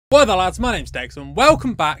What the lads, my name's Dex and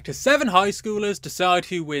welcome back to 7 high schoolers decide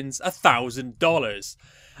who wins $1,000.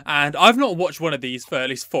 And I've not watched one of these for at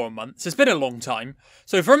least 4 months, it's been a long time.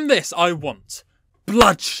 So from this I want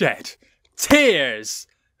bloodshed, tears,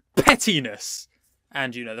 pettiness,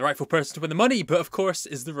 and you know, the rightful person to win the money, but of course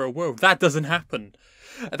is the real world. That doesn't happen.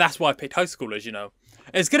 That's why I picked high schoolers, you know.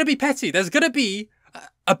 It's gonna be petty, there's gonna be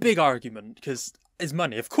a big argument, because it's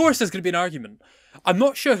money. Of course there's gonna be an argument. I'm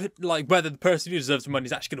not sure like whether the person who deserves the money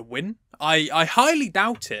is actually going to win. I highly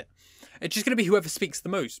doubt it. It's just going to be whoever speaks the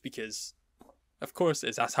most because, of course,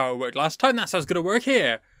 that's how it worked last time. That's how it's going to work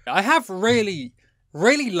here. I have really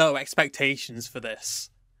low expectations for this.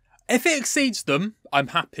 If it exceeds them, I'm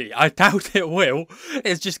happy. I doubt it will.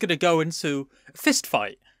 It's just going to go into a fist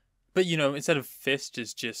fight. But, you know, instead of fist,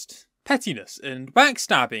 it's just pettiness and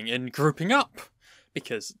backstabbing and grouping up.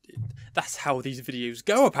 Because that's how these videos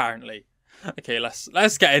go, apparently. Okay,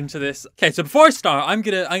 let's get into this. Okay, so before I start, I'm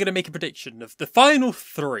gonna make a prediction of the final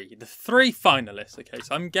three, the 3 finalists. Okay,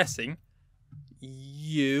 so I'm guessing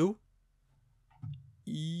you,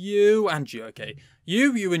 and you. Okay,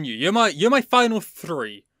 you, and you. You're my final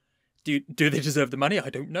 3. Do they deserve the money? I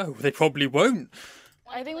don't know. They probably won't.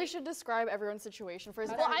 I think we should describe everyone's situation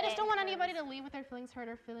first. Well, I just don't want anybody to leave with their feelings hurt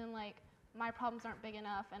or feeling like my problems aren't big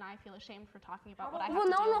enough and I feel ashamed for talking about what I have to deal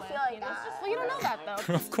with. Well, no one will feel like that. Well, you don't know that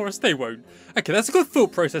though. Of course they won't. Okay, that's a good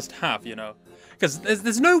thought process to have, you know. Because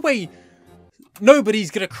there's no way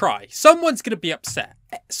nobody's going to cry. Someone's going to be upset.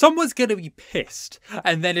 Someone's going to be pissed.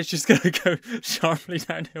 And then it's just going to go sharply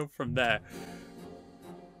downhill from there.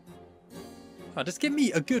 Oh, just give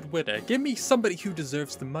me a good winner. Give me somebody who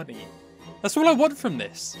deserves the money. That's all I want from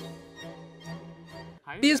this.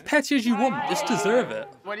 Be as petty as you want, just deserve it.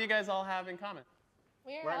 What do you guys all have in common?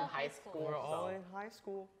 We're in high school. We're all in high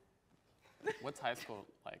school. What's high school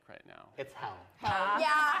like right now? It's hell.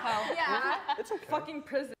 Yeah. It's okay. Fucking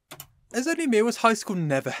prison. There's only me, was high school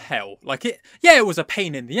never hell? Like it was a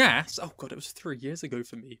pain in the ass. Oh god, it was 3 years ago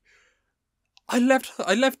for me. I left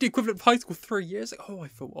the equivalent of high school 3 years ago. Oh, I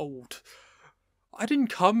feel old. I didn't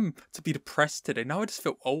come to be depressed today, now I just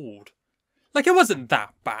feel old. Like, it wasn't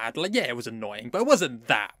that bad. Like, yeah, it was annoying, but it wasn't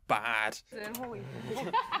that bad.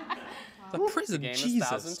 The prison,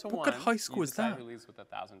 Jesus. What kind of high school is that? Who leaves with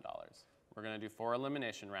 $1,000. We're going to do 4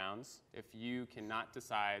 elimination rounds. If you cannot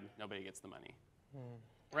decide, nobody gets the money.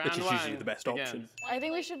 Which is usually the best option. I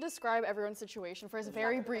think we should describe everyone's situation first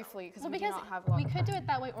very briefly because we do not have a lot we could do it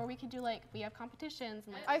that way, or we could do like, we have competitions.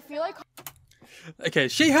 And like, I feel like... Okay,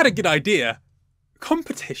 she had a good idea.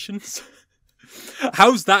 Competitions?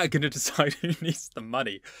 How's that going to decide who needs the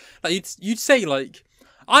money? Like, you'd say, like,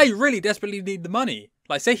 I really desperately need the money.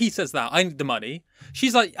 Like, say he says that, I need the money.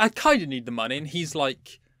 She's like, I kind of need the money. And he's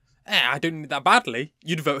like, I don't need that badly.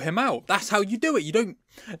 You'd vote him out. That's how you do it. You don't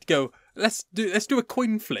go, let's do a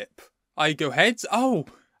coin flip. I go heads. Oh,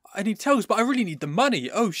 I need tails, but I really need the money.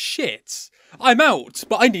 Oh, shit. I'm out,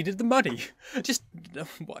 but I needed the money. Just,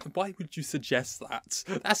 why would you suggest that?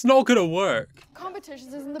 That's not going to work.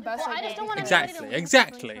 Competitions isn't the best idea. I just don't want Exactly, anybody to leave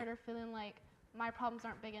exactly. with their feelings hurt or feeling like my problems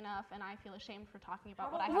aren't big enough and I feel ashamed for talking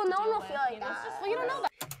about what I have Well, to no deal one will with. feel like that. Well, you don't know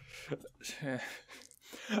that.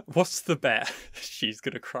 What's the bet? She's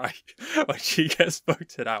gonna cry when she gets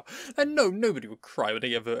voted out. And no, nobody will cry when they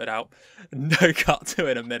get voted out. No, cut to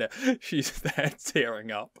in a minute. She's there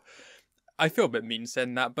tearing up. I feel a bit mean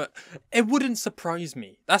saying that, but it wouldn't surprise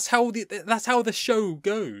me. That's how the show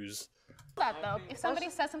goes. That though, if somebody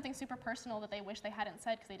says something super personal that they wish they hadn't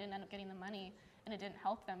said because they didn't end up getting the money and it didn't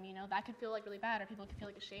help them, you know, that could feel like really bad, or people could feel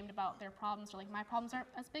like ashamed about their problems, or like my problems aren't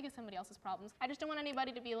as big as somebody else's problems. I just don't want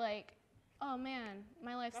anybody to be like, oh man,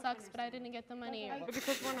 my life sucks, but I didn't get the money. But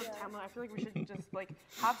because we're on a timeline, I feel like we should just like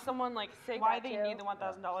have someone like say why they need the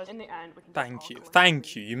 $1,000. In the end, we can.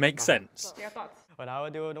 Thank you. You make sense. Yeah, thoughts. What I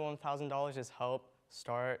would do with the $1,000 is help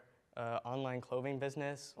start an online clothing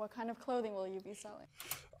business. What kind of clothing will you be selling?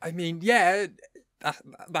 I mean, yeah,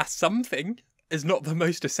 that's something. It's not the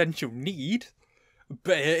most essential need,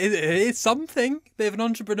 but it is something. Bit of an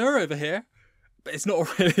entrepreneur over here, but it's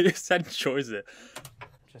not really essential, is it?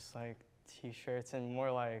 Just like t-shirts and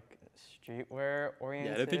more like streetwear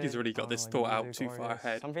oriented. Yeah, I don't think he's really got this like thought out music too far artists.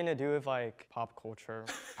 ahead. Something to do with like pop culture.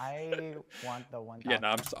 I want the $1,000. Yeah,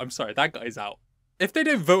 no, I'm sorry, that guy's out. If they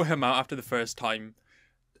don't vote him out after the first time,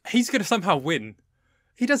 he's gonna somehow win.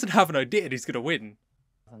 He doesn't have an idea that he's gonna win.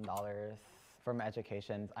 $1,000 for my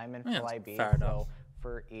education. I'm in Yeah, full IB, fair enough. so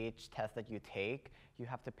for each test that you take, you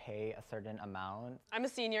have to pay a certain amount. I'm a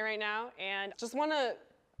senior right now, and just want to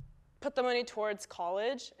put the money towards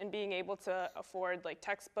college and being able to afford like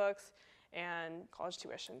textbooks and college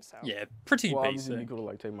tuition. So Yeah, pretty Well, obviously, basic. you could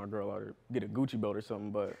like take my girl out or get a Gucci belt or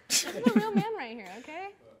something, but I'm a real man right here, okay?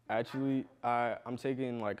 Actually, I'm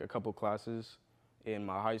taking like a couple classes in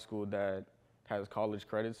my high school that has college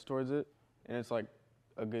credits towards it, and it's like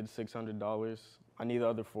a good $600. I need the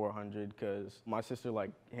other 400 because my sister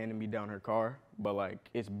like handed me down her car, but like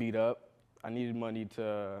it's beat up. I needed money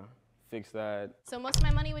to fix that. So most of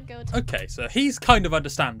my money would go to Okay, so he's kind of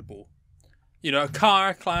understandable. You know,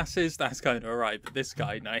 car classes, that's kind of alright, but this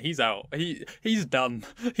guy, no, he's out. He's done.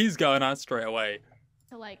 He's going out straight away.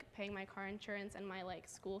 like paying my car insurance and my like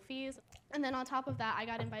school fees. And then on top of that, I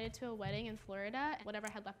got invited to a wedding in Florida. Whatever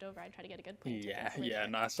I had left over, I'd try to get a good plane ticket. Yeah,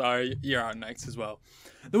 no, sorry, you're out next as well.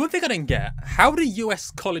 The one thing I didn't get, how do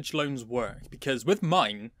US college loans work? Because with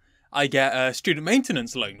mine, I get a student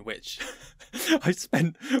maintenance loan, which I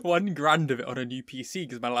spent $1,000 of it on a new PC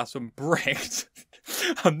because my last one bricked.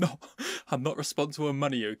 I'm not responsible for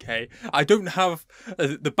money, okay? I don't have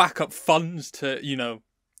the backup funds to, you know,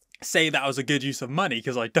 say that was a good use of money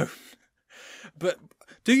because I don't. But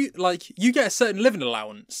do you, like, you get a certain living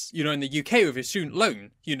allowance, you know, in the UK with your student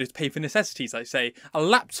loan, you know, to pay for necessities, like say a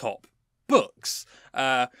laptop, books,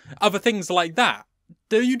 other things like that.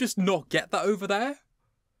 Do you just not get that over there?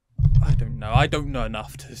 I don't know. I don't know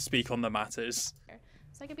enough to speak on the matters.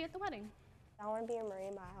 So I could be at the wedding. I want to be a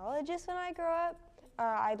marine biologist when I grow up.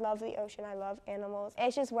 I love the ocean, I love animals.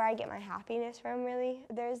 It's just where I get my happiness from, really.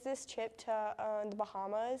 There's this trip to the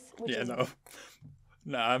Bahamas. Which is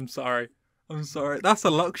No, I'm sorry. That's a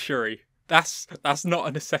luxury. That's not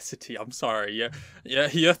a necessity. I'm sorry. Yeah,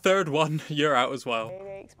 your third one, you're out as well. very,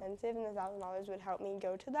 very expensive, and the $1,000 would help me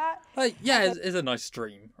go to that. Like, yeah, it's a nice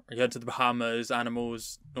dream. You go to the Bahamas,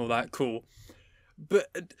 animals, all that, cool.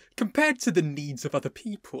 But compared to the needs of other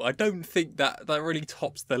people, I don't think that really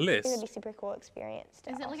tops the list. It would be a super cool experience.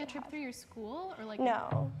 Is it like a trip through your school or like?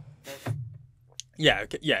 No. Yeah,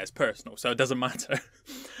 okay, yeah, it's personal, so it doesn't matter.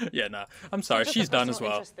 Yeah, no, I'm sorry, she's done as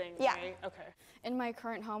well. Yeah. Right? Okay. In my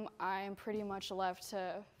current home, I am pretty much left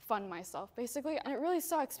to fund myself, basically. And it really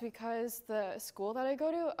sucks because the school that I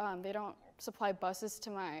go to, they don't supply buses to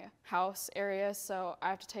my house area, so I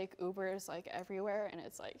have to take Ubers like everywhere, and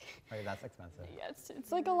it's like, Right, that's expensive. yeah,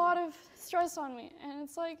 it's like a lot of stress on me, and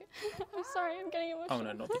it's like, I'm sorry, I'm getting emotional. Oh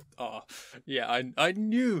no, not the, oh yeah, I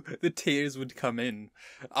knew the tears would come in.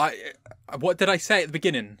 What did I say at the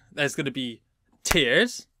beginning? There's gonna be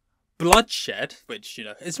tears, bloodshed, which, you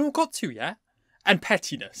know, it's not got to yet, and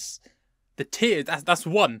pettiness. The tears, that's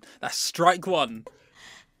one. That's strike one.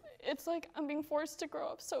 It's like I'm being forced to grow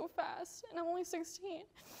up so fast, and I'm only 16.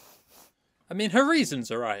 I mean, her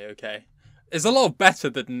reasons are right, okay? It's a lot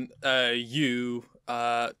better than you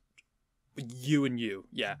and you,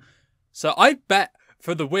 yeah. So I bet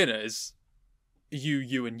for the winners,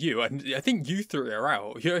 you and you, and I think you threw her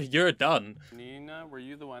out. You're done. Nina, were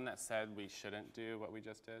you the one that said we shouldn't do what we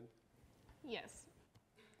just did? Yes.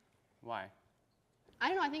 Why? I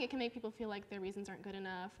don't know. I think it can make people feel like their reasons aren't good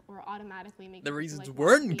enough, or automatically make The people feel reasons like,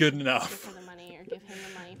 weren't we good should enough. Give her the money or give him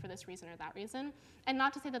the money for this reason or that reason. And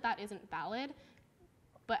not to say that that isn't valid,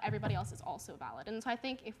 but everybody else is also valid. And so I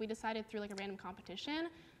think if we decided through like a random competition,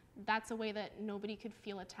 that's a way that nobody could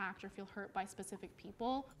feel attacked or feel hurt by specific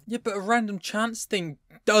people. Yeah, but a random chance thing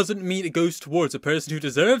doesn't mean it goes towards a person who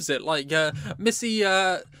deserves it. Like Missy,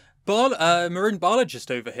 marine biologist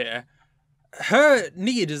over here, her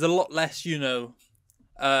need is a lot less, you know,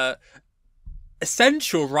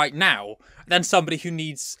 essential right now than somebody who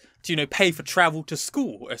needs to, you know, pay for travel to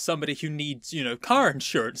school, or somebody who needs, you know, car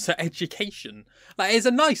insurance or education. Like, it's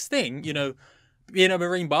a nice thing, you know, being a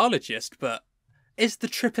marine biologist, but is the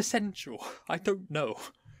trip essential? I don't know.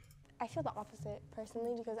 I feel the opposite,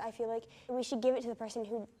 personally, because I feel like we should give it to the person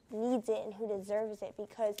who needs it and who deserves it,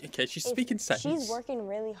 because Okay, she's if speaking sense. she's working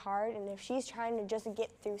really hard, and if she's trying to just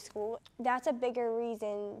get through school, that's a bigger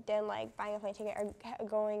reason than like buying a plane ticket or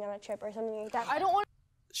going on a trip or something like that. I don't want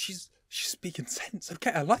She's speaking sense.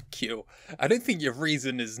 Okay, I like you. I don't think your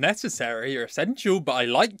reason is necessary or essential, but I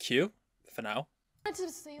like you for now. it to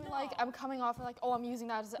seem like I'm coming off like, oh, I'm using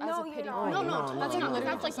that as a pity not. point. No, That's totally not.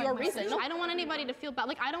 That's like your my reason. decision. I don't want anybody to feel bad.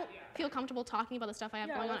 Like, I don't feel comfortable talking about the stuff I have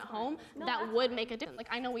going on at home that would make a difference. Like,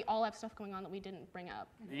 I know we all have stuff going on that we didn't bring up.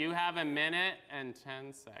 You have 1 minute and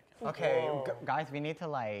 10 seconds. Okay, guys, we need to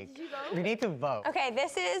vote. Okay,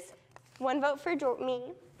 this is one vote for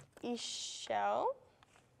me. Ishel.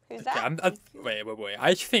 Who's that? Wait.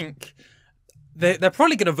 I think they're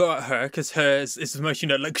probably going to vote at her because hers is the most, you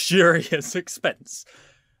know, luxurious expense.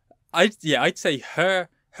 I'd say her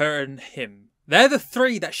and him. They're the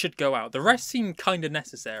three that should go out. The rest seem kind of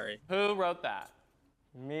necessary. Who wrote that?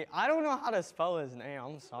 Me, I don't know how to spell his name.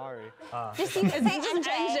 I'm sorry. Just you can say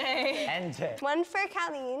NJ. NJ. One for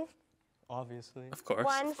Colleen. Obviously. Of course.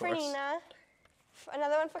 One of for course. Nina.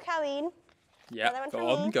 Another one for Colleen. Yeah, another one go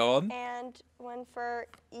for on, me, go on. and one for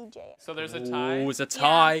EJ. So there's a tie. Ooh, it's a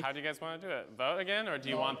tie. How do you guys want to do it? Vote again, or do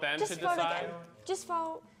you want them Just to vote decide? again. Just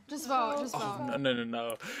vote. Just vote. Just vote. Oh,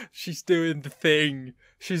 no. She's doing the thing.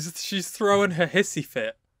 She's throwing her hissy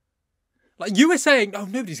fit. Like, you were saying, oh,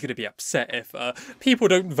 nobody's going to be upset if people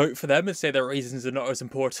don't vote for them and say their reasons are not as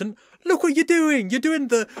important. Look what you're doing. You're doing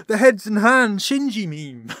the heads and hands Shinji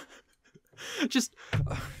meme. Just,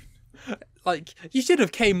 like, you should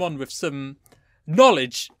have came on with some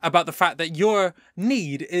knowledge about the fact that your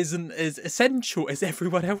need isn't as essential as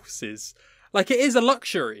everyone else's. Like, it is a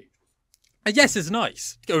luxury. And yes, it's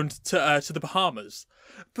nice going to the Bahamas,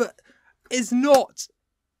 but it's not,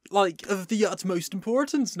 like, of the utmost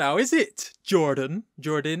importance now, is it? Jordan,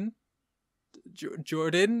 I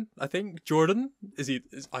think. Jordan?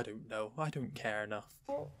 I don't know. I don't care enough.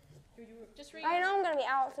 Just read. I know I'm gonna be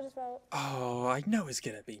out, so just vote. Oh, I know it's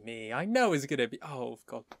gonna be me. Oh,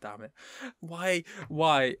 god damn it. Why?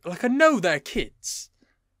 Like, I know they're kids,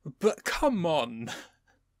 but come on.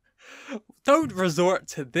 Don't resort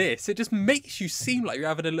to this. It just makes you seem like you're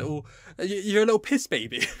having you're a little piss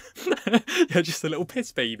baby. You're just a little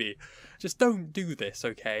piss baby. Just don't do this,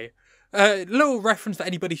 okay? Little reference to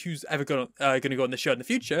anybody who's ever gonna go on the show in the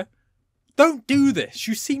future. Don't do this.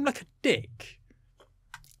 You seem like a dick.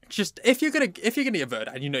 Just if you're gonna get voted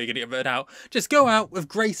out, and you know you're gonna get voted out, just go out with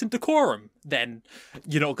grace and decorum. Then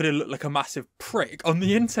you're not gonna look like a massive prick on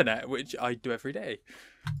the internet, which I do every day.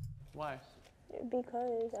 Why?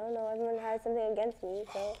 Because, I don't know, everyone has something against me,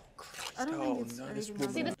 so. I don't think it's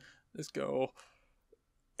anything else. Let's go.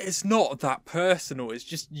 It's not that personal. It's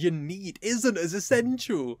just your need isn't as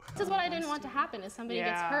essential. This is what I didn't want to happen, is somebody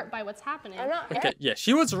gets hurt by what's happening. I'm not. Okay, yeah,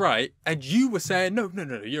 she was right, and you were saying no,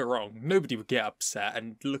 you're wrong. Nobody would get upset,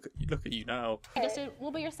 and look at you now. Well,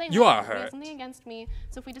 but you're saying You are they have hurt. something against me,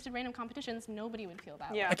 so if we just did random competitions, nobody would feel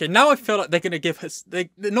that way. Yeah. Okay, now I feel like they're gonna give her. They're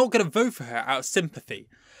not gonna vote for her out of sympathy.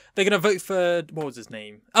 They're gonna vote for what was his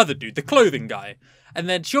name? Other dude, the clothing guy, and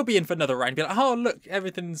then she'll be in for another round. And be like, oh look,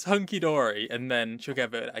 everything's hunky dory, and then she'll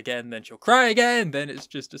get voted again. Then she'll cry again. Then it's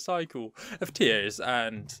just a cycle of tears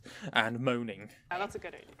and moaning. Yeah, that's a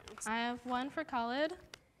good idea. I have one for Khalid,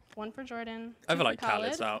 one for Jordan, I two feel for like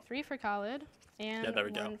Khalid's out. 3 for Khalid, and Yeah, there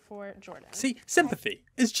we go. one for Jordan. See, sympathy.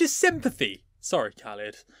 It's just sympathy. Sorry,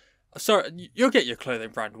 Khalid. Sorry, you'll get your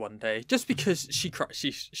clothing brand one day. Just because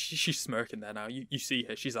she's smirking there now. You see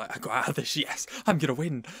her. She's like, I got out of this. Yes, I'm gonna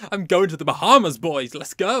win. I'm going to the Bahamas, boys.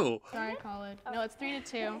 Let's go. Sorry, Khalid. No, it's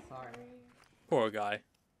 3-2. Poor guy.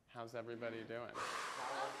 How's everybody doing?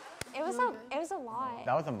 It was a lot.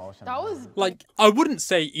 That was emotional. That was Like, I wouldn't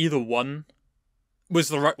say either one was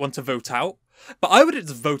the right one to vote out, but I would have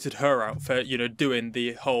just voted her out for, doing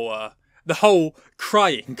the whole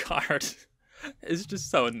crying card. It's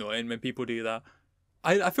just so annoying when people do that.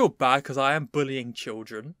 I feel bad because I am bullying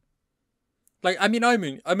children. Like, I mean, I'm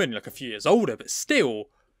only like a few years older, but still.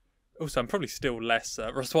 Also, I'm probably still less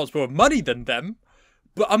responsible with money than them.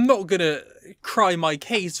 But I'm not gonna cry my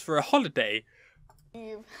case for a holiday.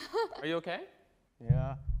 Are you okay?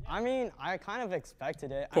 Yeah. I mean, I kind of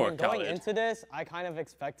expected it. Poor I mean, going Khalid. into this, I kind of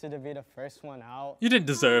expected to be the first one out. You didn't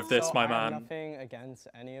deserve this, So my I have man. nothing against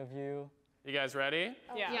any of you. You guys ready?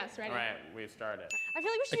 Yeah. Yes, ready? All right, we've started. I feel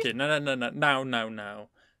like we should Okay, no. Now.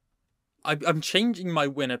 I'm changing my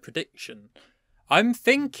winner prediction. I'm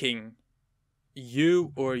thinking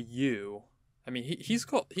you or you. I mean, he's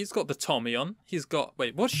got the Tommy on. He's got,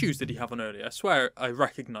 wait, what shoes did he have on earlier? I swear I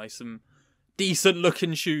recognise some decent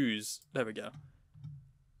looking shoes. There we go.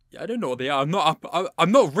 Yeah, I don't know what they are.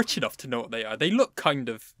 I'm not rich enough to know what they are. They look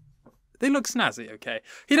snazzy, okay?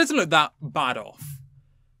 He doesn't look that bad off.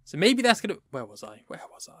 So maybe that's gonna, where was I?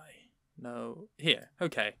 No, here,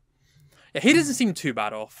 okay. Yeah, he doesn't seem too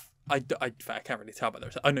bad off. I can't really tell about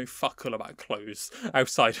those. I know fuck all about clothes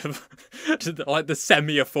outside of like the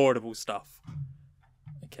semi-affordable stuff.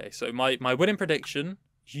 Okay, so my winning prediction,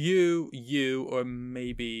 you, or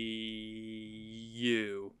maybe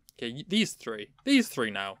you. Okay, these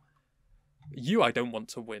three now. You, I don't want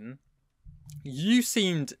to win. You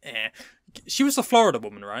seemed She was the Florida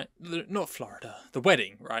woman, right? Not Florida. The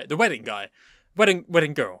wedding, right? The wedding guy.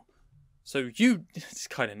 Wedding girl. So you, it's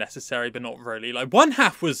kind of necessary, but not really. Like, one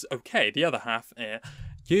half was okay. The other half,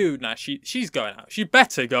 she's going out. She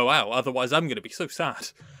better go out. Otherwise, I'm going to be so sad.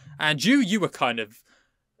 And you were kind of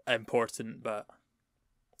important, but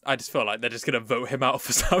I just feel like they're just going to vote him out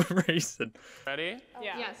for some reason. Ready?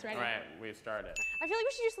 Yeah. Yes, ready? All right, we've started. I feel like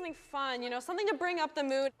we should do something fun, something to bring up the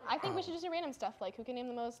mood. I think we should just do random stuff, like who can name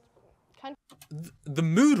the most The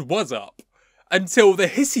mood was up until the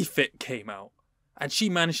hissy fit came out. And she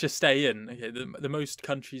managed to stay in. Okay, the most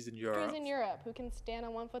countries in Europe. Countries in Europe who can stand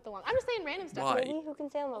on 1 foot the longest. I'm just saying random stuff. Why? Maybe who can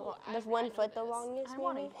stand the 1 foot the longest,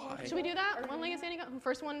 maybe? Should we do that? One-legged standing up,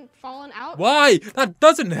 first one falling out? Why? That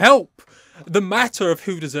doesn't help the matter of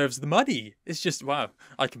who deserves the money. It's just, wow,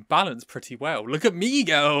 I can balance pretty well. Look at me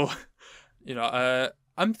go. You know,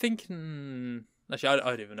 I'm thinking... Actually, I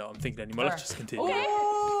don't even know what I'm thinking anymore. Let's just continue.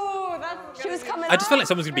 She was coming I just feel like up.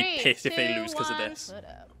 someone's going to be 3, pissed if they 2, lose because of 1, this. foot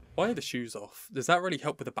up. Why are the shoes off? Does that really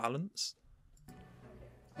help with the balance?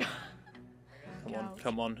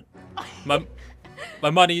 Come on. My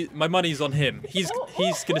money's on him. He's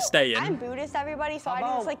gonna stay I'm in. Buddhist, everybody, so I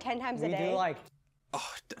do this like 10 times a We day. do like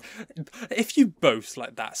Oh, if you boast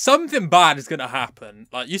like that, something bad is gonna happen.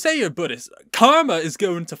 Like, you say you're Buddhist, karma is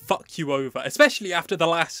going to fuck you over, especially after the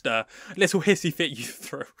last little hissy fit you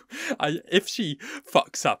threw. If she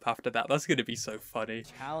fucks up after that, that's gonna be so funny.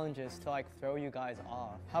 challenges to like throw you guys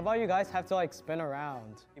off. How about you guys have to like spin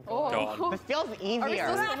around? Go on. This feels easier.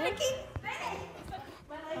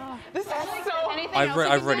 This is so... Anything I else you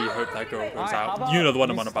can really do? hope that girl goes Alright, how out. about You know the one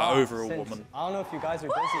I'm we on about, stop, overall since woman. I don't know if you guys are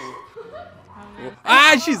busy.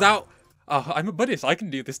 Ah, she's out. Oh, I'm a Buddhist. I can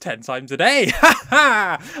do this 10 times a day. Ha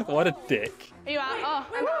ha! What a dick. Are you out?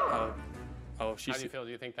 Oh, Oh, How she's do you feel?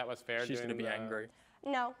 Do you think that was fair? gonna doing be the- angry.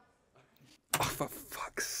 No. Oh, for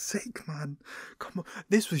fuck's sake, man. Come on.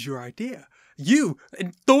 This was your idea. You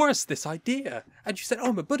endorsed this idea. And you said, oh,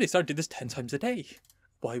 I'm a Buddhist. I do this 10 times a day.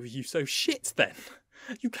 Why were you so shit then?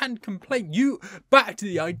 You can't complain. You backed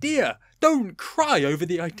the idea. Don't cry over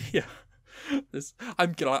the idea.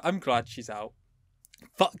 I'm glad she's out.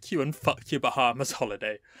 Fuck you and fuck your Bahamas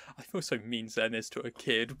holiday. I feel so mean saying this to a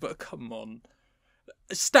kid, but come on.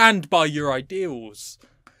 Stand by your ideals.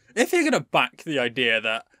 If you're going to back the idea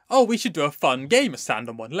that, oh, we should do a fun game of stand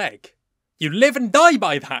on one leg, you live and die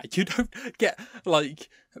by that. You don't get, like,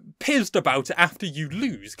 pissed about it after you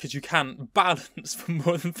lose because you can't balance for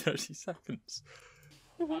more than 30 seconds.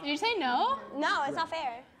 Did you say no? No, it's not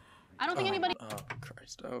fair. I don't think anybody. Oh,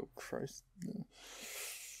 Christ. Oh, Christ.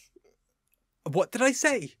 What did I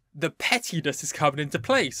say? The pettiness is coming into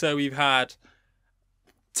play. So we've had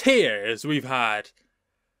tears, we've had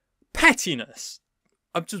pettiness.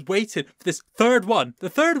 I'm just waiting for this third one. The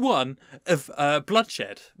third one of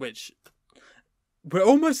bloodshed, which we're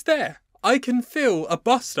almost there. I can feel a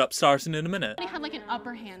bust up starting in a minute. had like an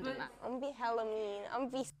upper hand in that. I'm gonna be hella mean. I'm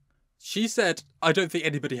gonna be... She said, I don't think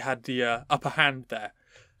anybody had the upper hand there.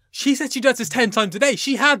 She said she does this 10 times a day.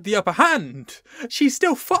 She had the upper hand. She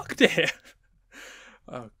still fucked it.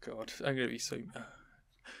 Oh, God. I'm going to be so...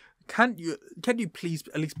 Can you please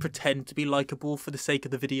at least pretend to be likable for the sake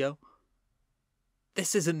of the video?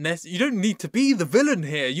 This isn't necessary. You don't need to be the villain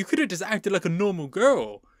here. You could have just acted like a normal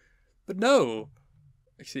girl. But no.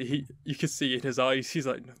 Actually, you can see in his eyes, he's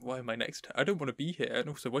like, why am I next to her? I don't want to be here. And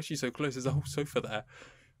also, why is she so close? There's a whole sofa there.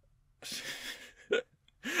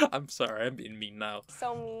 I'm sorry, I'm being mean now.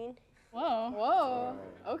 So mean. Whoa. Whoa.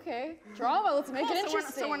 Okay. Drama. Let's make it So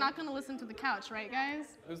interesting. we're not gonna listen to the couch, right, guys?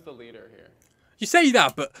 Who's the leader here? You say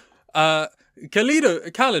that, but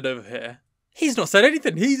Khalid over here, he's not said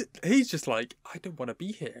anything. He's just like, I don't want to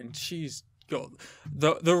be here, and she's got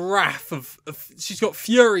the wrath of she's got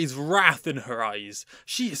Fury's wrath in her eyes.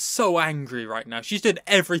 She is so angry right now. She's doing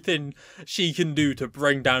everything she can do to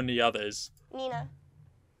bring down the others. Nina.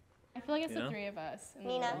 I feel like it's Yeah. the three of us. in the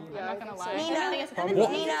Nina. room. Yeah, I'm I not gonna think lie. so. I think it's-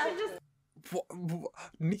 What?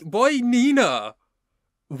 Nina. Why Nina?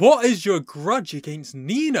 What is your grudge against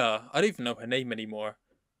Nina? I don't even know her name anymore.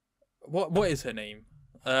 What is her name?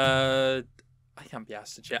 I can't be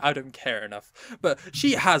asked to check. I don't care enough. But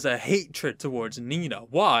she has a hatred towards Nina.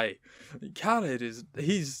 Why? Khalid is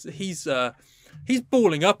he's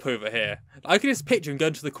balling up over here. I can just picture him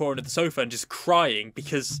going to the corner of the sofa and just crying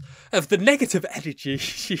because of the negative energy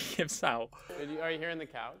she gives out. Are you hearing the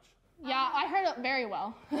couch? Yeah, I heard it very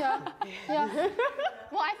well. Yeah. Yeah.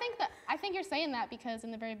 Well, I think you're saying that because in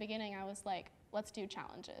the very beginning I was like, let's do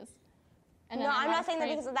challenges. And No, then I'm I not saying that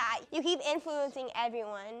created- because of that. You keep influencing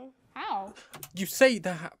everyone. How? You say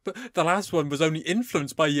that, but the last one was only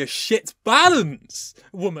influenced by your shit balance.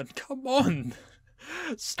 Woman, come on.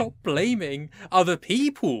 Stop blaming other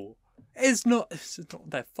people. It's not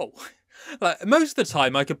their fault. Like, most of the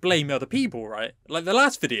time I could blame other people, right? Like the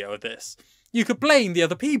last video of this. You could blame the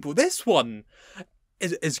other people. This one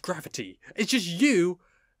is Gravity. It's just you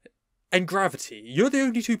and Gravity. You're the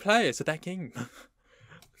only two players of that game.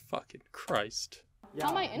 Fucking Christ. Yeah,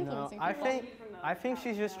 How am I influencing no, people? I think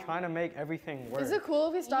she's just trying to make everything work. Is it cool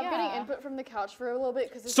if we stop Yeah. getting input from the couch for a little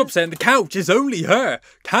bit? Cause Stop saying the couch is only her.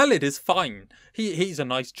 Khalid is fine. He's a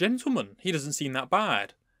nice gentleman. He doesn't seem that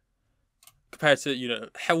bad. compared to, you know,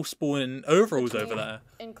 Hellspawn and overalls over there.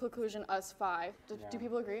 In conclusion, us 5. Do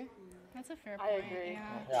people agree? That's a fair point. I agree.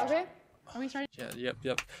 Yeah. Okay. Are we starting Yeah,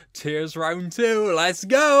 yep. Tears round 2, let's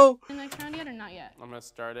go! the next round yet or not yet? I'm gonna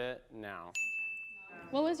start it now.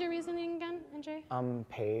 What was your reasoning again, NJ?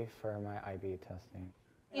 Pay for my IB testing.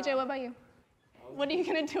 EJ, what about you? What are you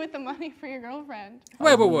gonna do with the money for your girlfriend?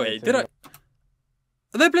 Wait, did I...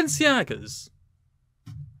 Are they Balenciagas?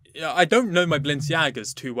 Yeah, I don't know my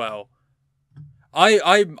Balenciagas too well.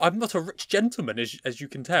 I'm not a rich gentleman, as you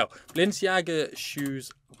can tell. Balenciaga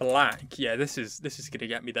shoes black. Yeah, this is gonna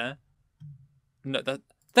get me there. No,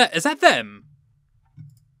 is that them?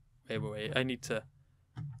 Wait. I need to.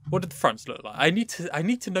 What did the fronts look like? I need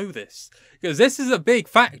to know this because this is a big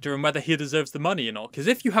factor in whether he deserves the money or not. Because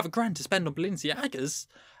if you have $1,000 to spend on Balenciagas,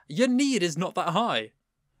 your need is not that high.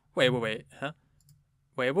 Wait, huh?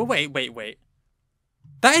 Wait.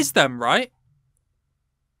 That is them, right?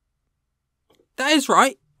 That is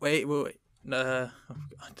right. Wait. I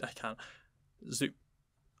can't. Zoom.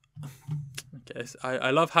 Okay,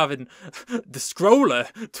 I love having the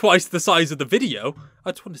scroller twice the size of the video.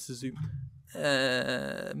 I just wanted to zoom.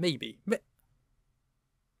 Maybe.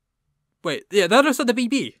 Wait, yeah, that looks like the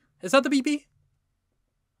BB. Is that the BB?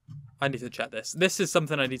 I need to check this. This is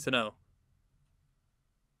something I need to know.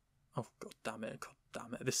 Oh, god damn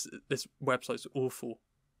it. This website's awful.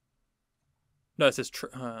 No, it says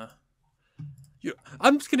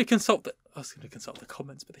I'm just gonna consult I was gonna consult the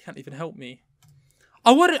comments, but they can't even help me.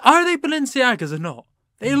 Are they Balenciagas or not?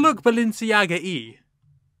 They look Balenciaga-y.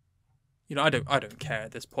 You know, I don't care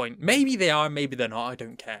at this point. Maybe they are, maybe they're not. I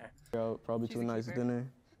don't care. Probably to a nice dinner.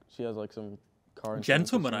 She has like some car insurance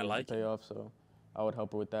Gentleman, that I she like. needs to pay off, so I would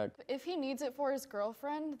help her with that. If he needs it for his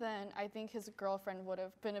girlfriend, then I think his girlfriend would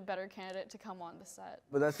have been a better candidate to come on the set.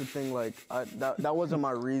 But that's the thing, like that wasn't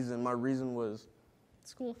my reason. My reason was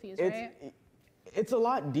School fees, right? It's a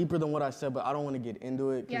lot deeper than what I said, but I don't want to get into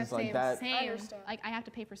it Yeah, because same. like that. I understand. Like I have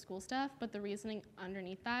to pay for school stuff, but the reasoning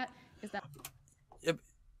underneath that is that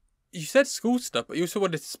You said school stuff, but you also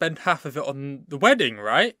wanted to spend half of it on the wedding,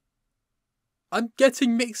 right? I'm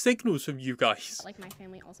getting mixed signals from you guys. like my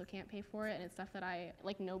family also can't pay for it, and it's stuff that I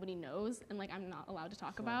like nobody knows, and like I'm not allowed to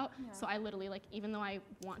talk about. Yeah. So I literally like even though I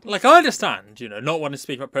want to. Like I understand, you know, not wanting to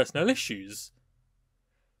speak about personal issues,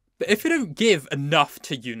 but if you don't give enough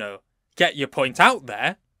to, you know, get your point out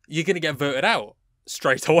there, you're gonna get voted out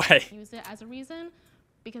straight away. Use it as a reason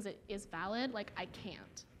because it is valid. Like I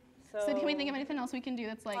can't. So can we think of anything else we can do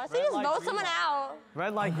that's like? Let's just vote someone out.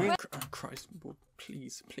 Red light, green. Oh, Christ,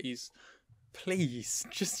 please,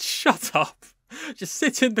 just shut up. Just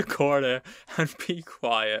sit in the corner and be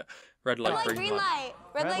quiet. Red light, Red light, green light.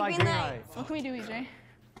 Red light, green light. What can we do, EJ?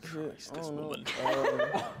 Christ, this woman.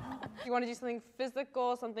 You want to do something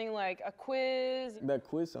physical, something like a quiz? That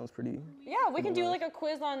quiz sounds pretty. Yeah, we can do like a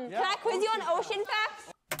quiz on. Can I quiz you on ocean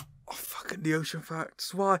facts? Oh, fucking the ocean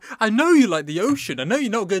facts. Why? I know you like the ocean. I know you're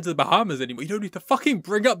not going to the Bahamas anymore. You don't need to fucking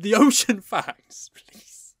bring up the ocean facts,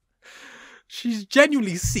 please. She's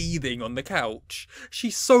genuinely seething on the couch.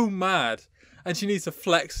 She's so mad. And she needs to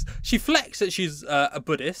flex. She flexed that she's a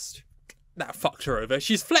Buddhist. That fucked her over.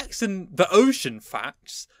 She's flexing the ocean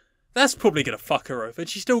facts. That's probably going to fuck her over.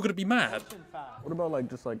 She's still going to be mad. What about like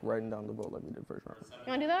just like writing down the vote like we did first round? You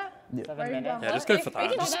want to do that? Yeah. Yeah, let's go for that.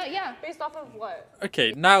 We can do that, yeah. Based off of what?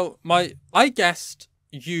 Okay, now I guessed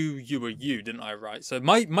you were you, didn't I? Right. So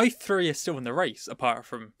my 3 are still in the race, apart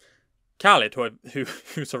from Khaled,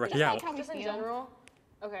 who's already out. How we Just in feel. general?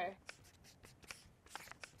 Okay.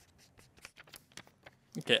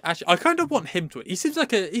 Okay, actually, I kind of want him to. He seems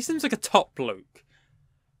like a top bloke.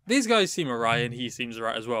 These guys seem alright, and he seems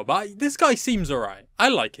alright as well. But this guy seems alright. I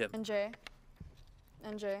like him. NJ.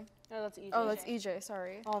 No, that's EJ. Oh, that's EJ.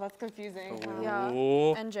 Sorry. Oh, that's confusing. Yeah.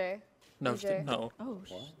 Oh. NJ. No, EJ. no, Oh,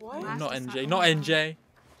 What? not NJ, not NJ.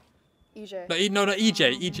 EJ. No,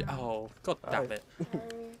 EJ. Oh, god damn it!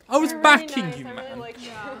 I was backing you, I really man. like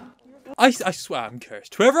you. I swear I'm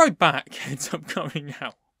cursed. Whoever I back ends up coming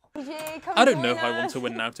out. EJ, come I don't know join if I want us. to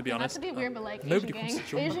win now, to be not honest. to be weird, but like Nobody Asian wants gang. to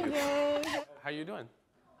join. Asian gang. How you doing?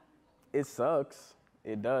 It sucks.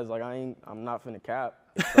 It does. Like I'm not finna cap.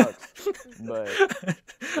 It sucks. But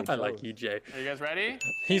I like EJ. Are you guys ready?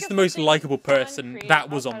 He's the most likable person that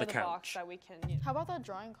was on the couch. That we can, How about that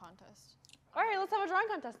drawing contest? All right, let's have a drawing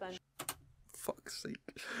contest then. Fuck's sake.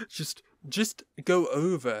 Just go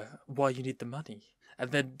over why you need the money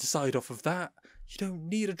and then decide off of that. You don't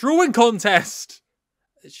need a drawing contest.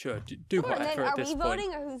 Sure, do And then whatever are at this we point.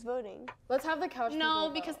 voting or who's voting? Let's have the couch. No,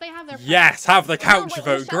 people because vote. they have their. Yes, have the couch No, but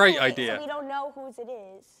vote. you Great shuffle it, idea. So we don't know whose it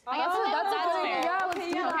is. I guess Oh, that's a that's good fair. idea. Yeah, let's do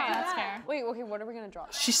Okay, that. that's fair. Wait, what are we gonna draw?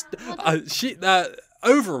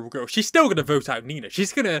 Overall girl, she's still gonna vote out Nina.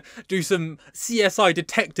 She's gonna do some CSI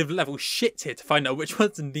detective level shit here to find out which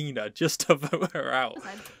one's Nina, just to vote her out.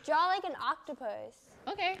 Draw like an octopus.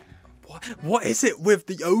 Okay. What is it with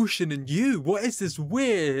the ocean and you? What is this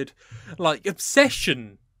weird, like,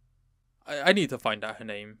 obsession? I need to find out her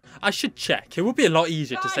name. I should check. It would be a lot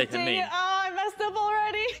easier to say her name. Oh, I messed up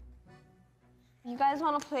already. You guys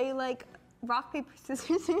want to play like rock, paper,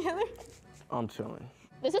 scissors together? I'm chilling.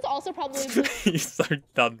 This is also probably He's so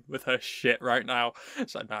done with her shit right now.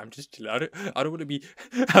 It's like, no, I'm just chilling. I don't want to be.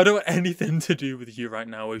 I don't want anything to do with you right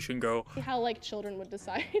now, Ocean Girl. how like children would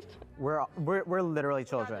decide. We're literally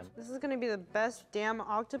children. This is gonna be the best damn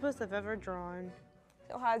octopus I've ever drawn.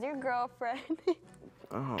 So how's your girlfriend?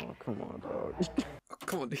 Oh, come on, dog.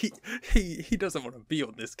 Come on, he doesn't want to be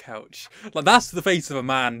on this couch. Like, that's the face of a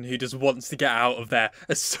man who just wants to get out of there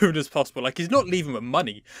as soon as possible. Like, he's not leaving with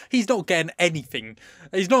money. He's not getting anything.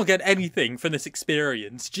 He's not getting anything from this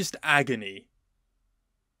experience. Just agony.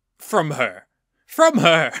 From her. From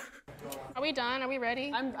her. Are we done? Are we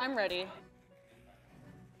ready? I'm ready.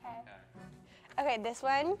 Okay, this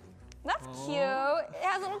one. That's cute. It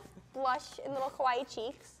has a little blush and little kawaii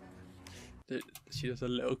cheeks. She has a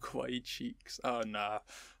little kawaii cheeks. Oh, nah.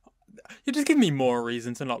 You just give me more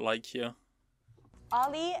reason to not like you.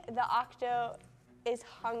 Ollie the octo is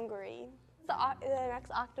hungry. The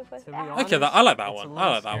next octopus. To be out. honest, Okay, I like that it's a one. little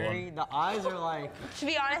I like that scary. one. The eyes are like To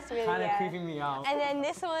be honest with you, kind of yeah. creeping me out. And then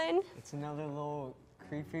this one, It's another little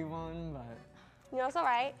creepy one, but you know, it's all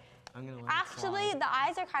right. I'm gonna let it Actually, slide. the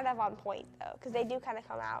eyes are kind of on point though, because they do kind of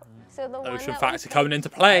come out. So the one Ocean that facts we are coming picked into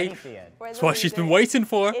play. I see it. for That's the what she's been loser waiting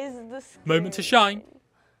for. Is the Moment to scary shine.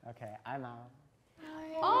 one. Okay, I'm out.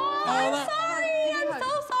 Oh, I'm sorry. I'm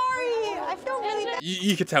so sorry. I feel really bad.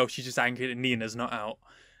 You could tell she's just angry that Nina's not out.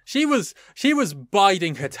 She was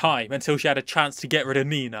biding her time until she had a chance to get rid of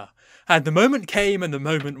Nina. And the moment came and the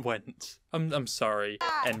moment went. I'm sorry,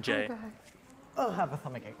 NJ. Oh, have a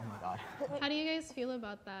stomachache. Oh my god. How do you guys feel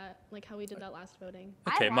about that? Like how we did that last voting?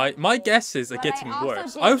 Okay, I my like it, guesses are but getting I also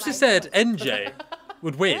worse. didn't I also like said it. NJ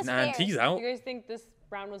would win, was and fair. he's out. You guys think this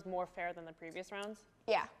round was more fair than the previous rounds?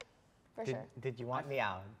 Yeah, for sure. Did you want me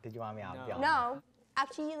out? Did you want me out? Be honest. No,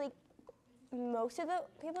 actually, like most of the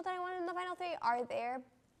people that I wanted in the final three are there.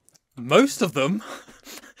 Most of them?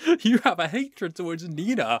 You have a hatred towards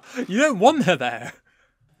Nina. You don't want her there.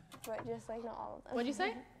 But just like not all of them. What'd you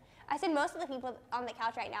say? I said most of the people on the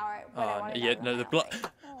couch right now are what I Oh, wanted yeah, in no, the final blood.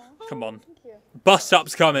 three. Come on. Bust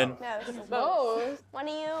up's coming. No, this is Both. one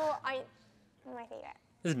of you are my favorite.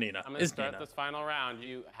 It's Nina. I'm gonna It's start Nina. this final round.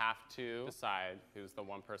 You have to decide who's the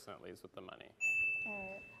one person that leaves with the money.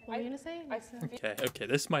 What were you gonna say? Okay,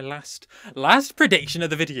 this is my last prediction of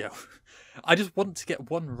the video. I just want to get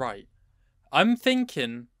one right. I'm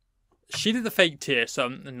thinking she did the fake tear, so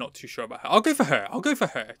I'm not too sure about her. I'll go for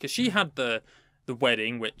her, because she had the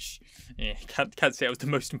wedding, which can't say it was the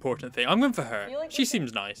most important thing. I'm going for her. I feel like She we should-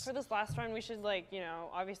 seems nice. For this last round, we should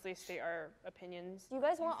obviously state our opinions. Do you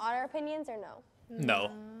guys want our opinions or no?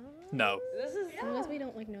 No. This is Unless we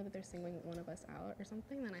don't like know that they're singling one of us out or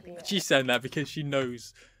something, then I think. She's saying that because she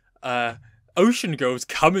knows Ocean Girl's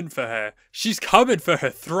coming for her. She's coming for her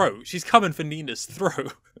throat. She's coming for Nina's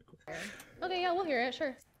throat. Okay, yeah, we'll hear it.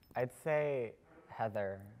 Sure. I'd say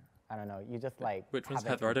Heather. I don't know. You just like. Which one's have it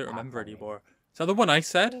Heather? I don't impact remember on me. anymore. Is that the one I What do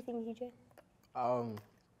said? you think, DJ?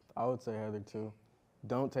 I would say Heather too.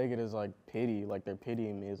 Don't take it as like pity, like they're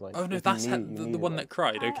pitying me. It's like Oh no, if you that's need it, you the need it, one like- that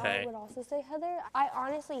cried. I Okay. would also say Heather. I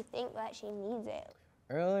honestly think that she needs it.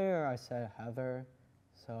 Earlier I said Heather,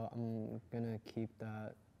 so I'm gonna keep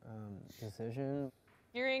that decision.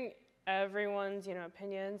 hearing everyone's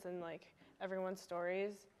opinions and like everyone's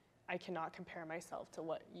stories. I cannot compare myself to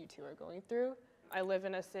what you two are going through. I live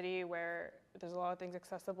in a city where there's a lot of things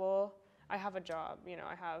accessible. I have a job,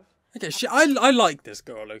 I have. Okay, I like this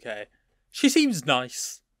girl, okay? She seems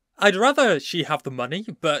nice. I'd rather she have the money,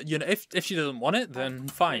 but, if she doesn't want it, then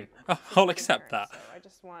fine. I'll accept that.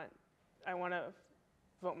 So I want to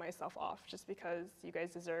vote myself off just because you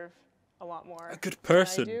guys deserve a lot more. A good than I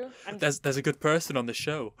person. do. There's a good person on the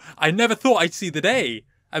show. I never thought I'd see the day.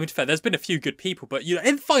 I mean, fair, there's been a few good people, but,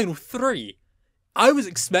 in Final 3, I was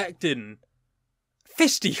expecting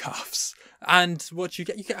fisticuffs. And what you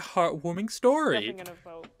get a heartwarming story. Definitely gonna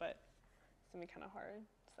vote, but it's gonna be kind of hard.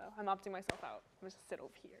 So I'm opting myself out. I'm just sit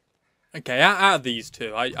over here. Okay, out of these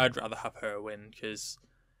two, I'd rather have her win, because,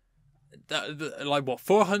 like, what,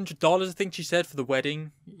 $400, I think she said, for the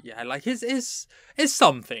wedding? Yeah, like, it's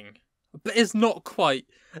something. But it's not quite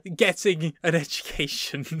getting an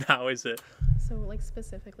education now, is it? So like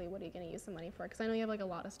specifically, what are you going to use the money for? Because I know you have like a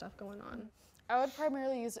lot of stuff going on. I would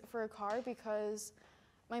primarily use it for a car because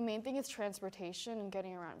my main thing is transportation and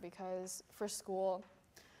getting around, because for school,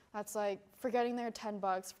 that's like, for getting there, $10,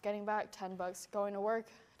 for getting back, $10, going to work,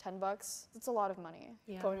 $10. It's a lot of money.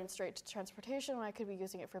 Yeah. Going in straight to transportation when I could be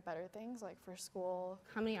using it for better things, like for school.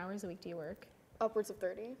 How many hours a week do you work? Upwards of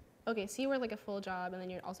 30. Okay, so you work like a full job and then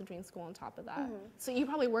you're also doing school on top of that. So you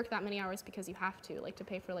probably work that many hours because you have to, like to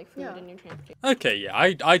pay for like food and your transportation Okay, yeah,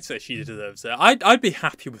 I'd say she deserves it. I'd be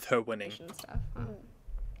happy with her winning. and stuff.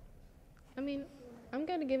 I mean, I'm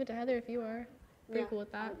going to give it to Heather if you are. Pretty cool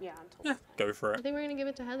with that. Yeah, I'm totally. Yeah, go for I it. think we're going to give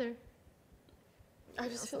it to Heather. I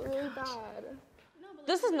just feel really bad.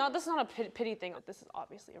 This is not a pity thing. This is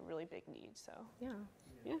obviously a really big need, so Yeah.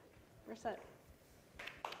 yeah, we're set.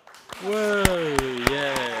 Whoa,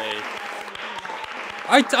 yay.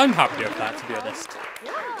 I'm happy with that, to be honest.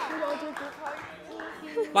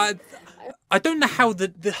 Like, I don't know how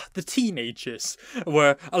the teenagers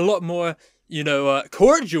were a lot more, you know,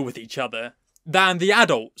 cordial with each other than the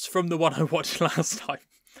adults from the one I watched last time.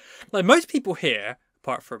 Like, most people here,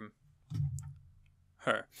 apart from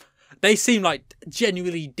her, they seem like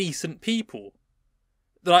genuinely decent people.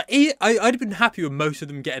 Like, I'd have been happy with most of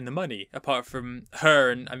them getting the money, apart from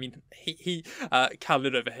her. And I mean,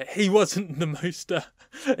 Khaled over here, he wasn't the most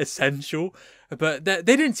essential, but they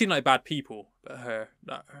didn't seem like bad people. But her.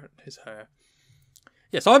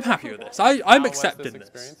 Yeah, so I'm happy with this. I'm accepting this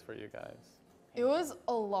experience for you guys? It was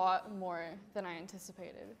a lot more than I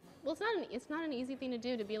anticipated. Well, it's not an easy thing to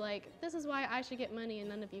do, to be like, this is why I should get money and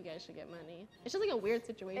none of you guys should get money. It's just like a weird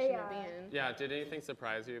situation to be in. Yeah, did anything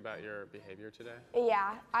surprise you about your behavior today?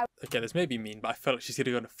 Yeah, I Okay, this may be mean, but I feel like she's going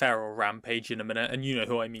to go on a feral rampage in a minute, and you know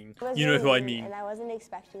who I mean. was You know really who I mean, mean. and I wasn't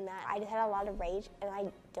expecting that. I just had a lot of rage, and I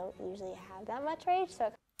don't usually have that much rage, so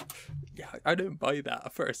Yeah, I don't buy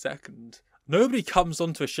that for a second. Nobody comes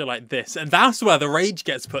onto a show like this, and that's where the rage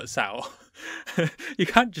gets put out. You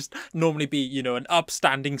can't just normally be, you know, an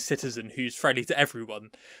upstanding citizen who's friendly to everyone.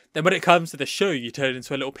 Then when it comes to the show, you turn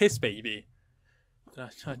into a little piss baby. I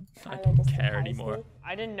don't care anymore.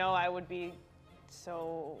 I didn't know I would be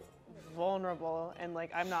so vulnerable, and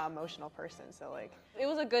like I'm not an emotional person, so like it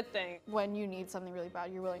was a good thing. When you need something really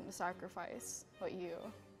bad, you're willing to sacrifice what you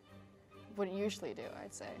wouldn't usually do,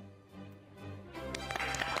 I'd say.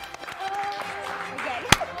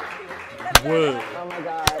 Whoa. oh my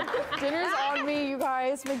god. Dinner's on me, you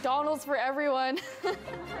guys. McDonald's for everyone.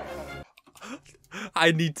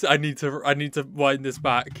 I need to wind this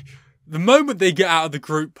back. The moment they get out of the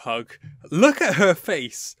group hug, look at her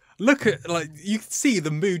face. Look at, like, you can see the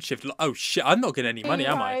mood shift. Like, oh shit, I'm not getting any money,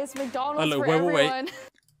 am I? Guys, McDonald's Oh, look, for wait. everyone.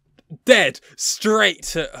 Dead straight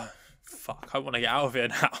to. Fuck, I want to get out of here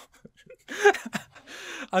now.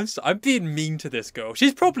 I'm being mean to this girl.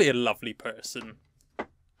 She's probably a lovely person.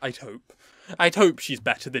 I'd hope she's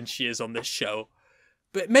better than she is on this show.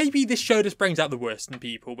 But maybe this show just brings out the worst in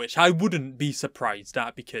people, which I wouldn't be surprised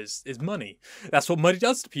at because it's money. That's what money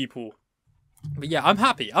does to people. But yeah, I'm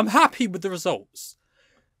happy. I'm happy with the results.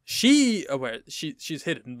 She's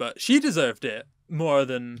hidden, but she deserved it more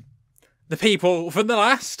than the people from the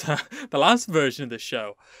last version of the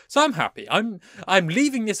show. So I'm happy. I'm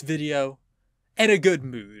leaving this video in a good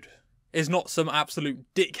mood. It's not some absolute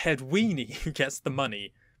dickhead weenie who gets the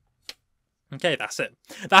money. Okay, that's it.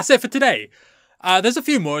 That's it for today. There's a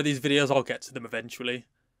few more of these videos. I'll get to them eventually.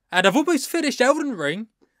 And I've almost finished Elden Ring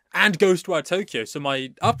and Ghostwire Tokyo, so my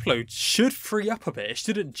upload should free up a bit. It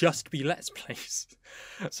shouldn't just be Let's Plays.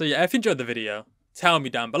 So yeah, if you enjoyed the video, tell me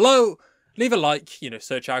down below. Leave a like, you know,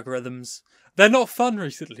 search algorithms. They're not fun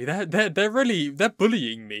recently. They're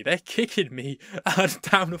bullying me. They're kicking me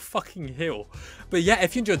down a fucking hill. But yeah,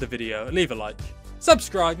 if you enjoyed the video, leave a like,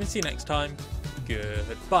 subscribe, and see you next time.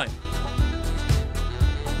 Goodbye.